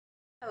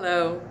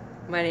Hello,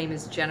 my name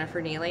is Jennifer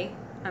Neely.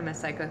 I'm a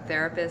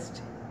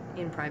psychotherapist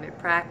in private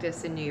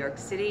practice in New York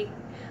City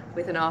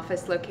with an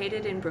office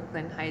located in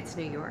Brooklyn Heights,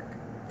 New York.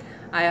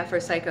 I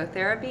offer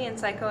psychotherapy and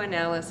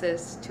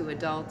psychoanalysis to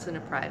adults in a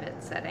private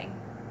setting.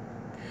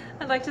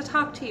 I'd like to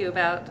talk to you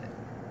about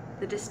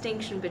the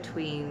distinction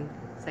between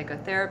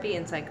psychotherapy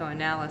and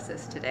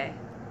psychoanalysis today.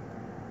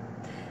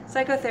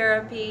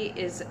 Psychotherapy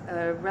is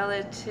a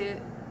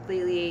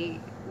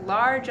relatively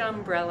large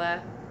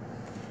umbrella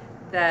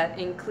that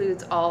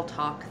includes all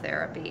talk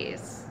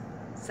therapies.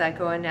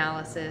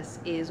 Psychoanalysis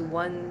is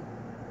one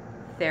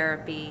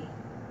therapy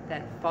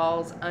that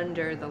falls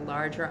under the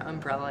larger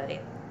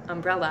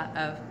umbrella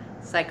of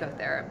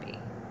psychotherapy.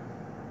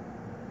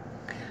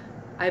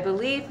 I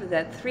believe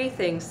that three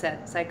things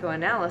set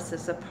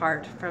psychoanalysis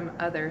apart from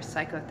other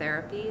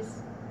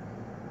psychotherapies: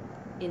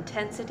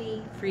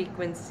 intensity,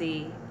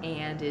 frequency,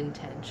 and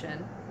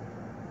intention.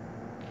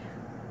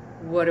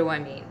 What do I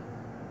mean?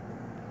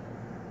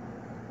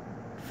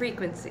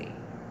 Frequency.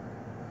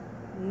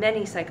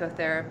 Many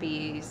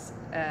psychotherapies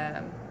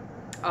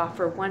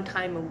offer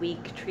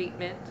one-time-a-week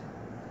treatment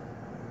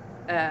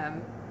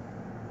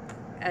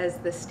as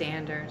the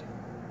standard.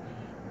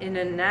 In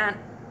an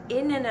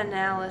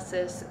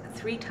analysis,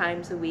 3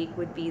 times a week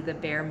would be the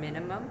bare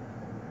minimum,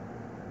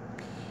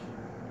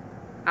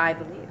 I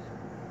believe.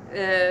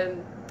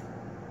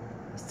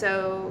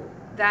 So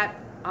that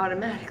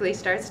automatically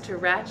starts to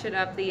ratchet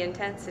up the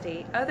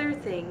intensity.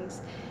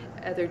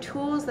 Other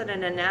tools that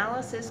an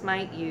analysis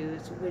might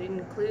use would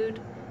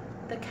include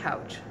the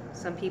couch.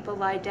 Some people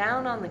lie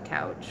down on the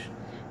couch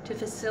to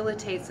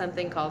facilitate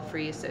something called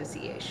free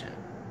association.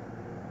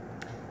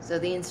 So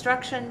the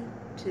instruction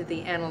to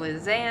the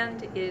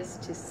analysand is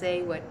to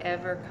say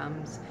whatever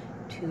comes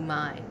to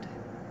mind.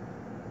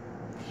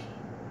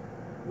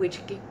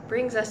 Which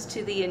brings us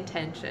to the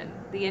intention.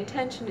 The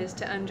intention is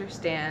to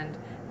understand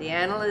the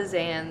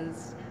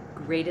analysand's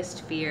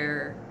greatest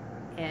fear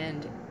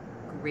and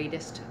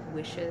greatest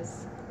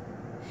wishes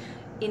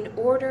in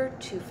order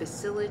to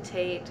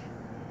facilitate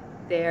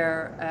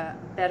their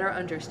better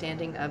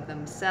understanding of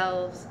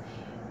themselves,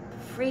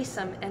 free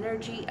some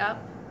energy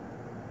up,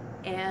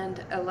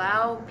 and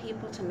allow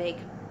people to make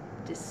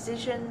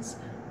decisions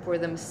for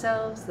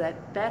themselves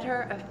that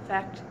better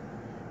affect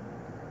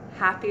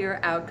happier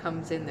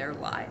outcomes in their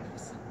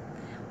lives.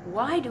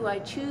 Why do I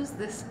choose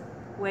this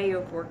way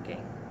of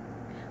working?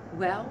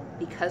 Well,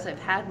 because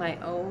I've had my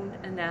own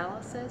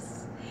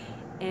analysis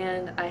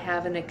and I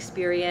have an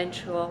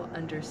experiential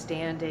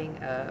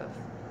understanding of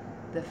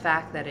the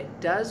fact that it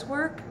does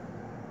work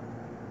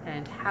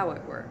and how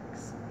it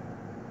works.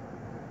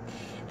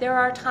 There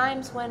are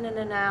times when an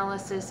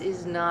analysis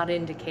is not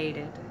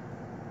indicated.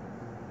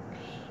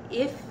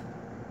 If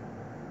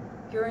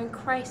you're in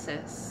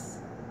crisis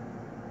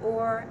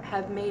or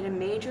have made a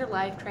major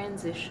life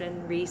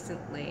transition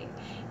recently,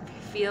 if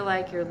you feel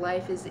like your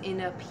life is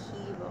in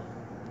upheaval,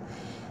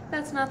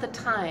 that's not the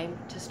time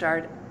to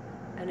start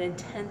an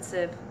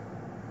intensive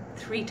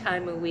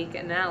 3-time-a-week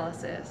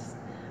analysis,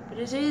 but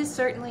it is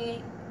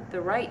certainly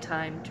the right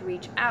time to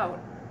reach out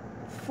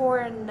for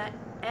an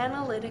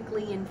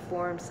analytically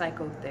informed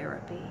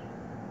psychotherapy.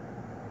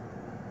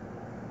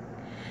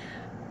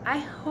 I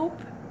hope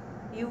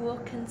you will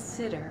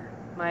consider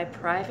my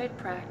private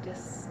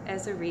practice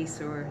as a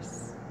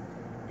resource,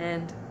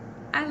 and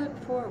I look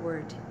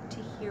forward to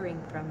hearing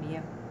from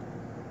you.